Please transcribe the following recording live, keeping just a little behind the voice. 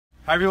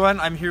Hi everyone,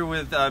 I'm here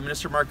with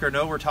Minister Marc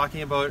Garneau. We're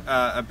talking about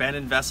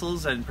abandoned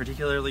vessels and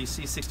particularly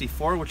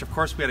C-64, which of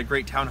course we had a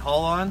great town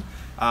hall on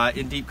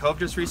in Deep Cove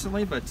just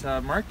recently. But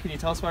Marc, can you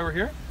tell us why we're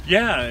here?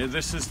 Yeah,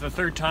 this is the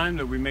third time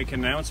that we make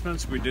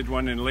announcements. We did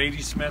one in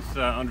Ladysmith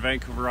on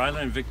Vancouver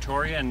Island,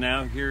 Victoria, and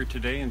now here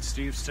today in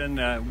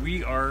Steveston.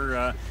 We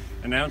are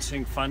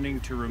announcing funding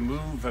to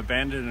remove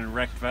abandoned and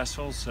wrecked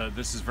vessels.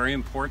 This is very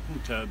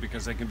important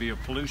because they can be a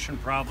pollution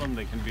problem,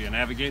 they can be a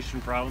navigation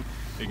problem,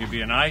 they can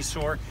be an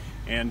eyesore.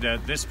 And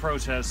this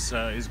process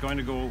is going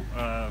to go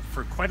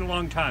for quite a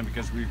long time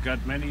because we've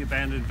got many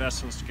abandoned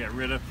vessels to get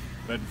rid of,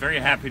 but very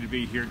happy to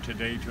be here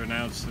today to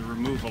announce the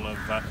removal of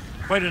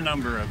quite a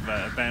number of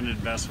abandoned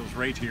vessels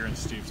right here in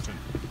Steveston.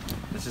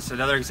 This is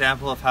another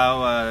example of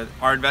how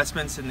our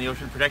investments in the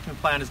Ocean Protection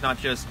Plan is not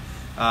just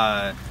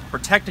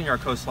protecting our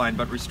coastline,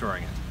 but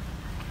restoring it.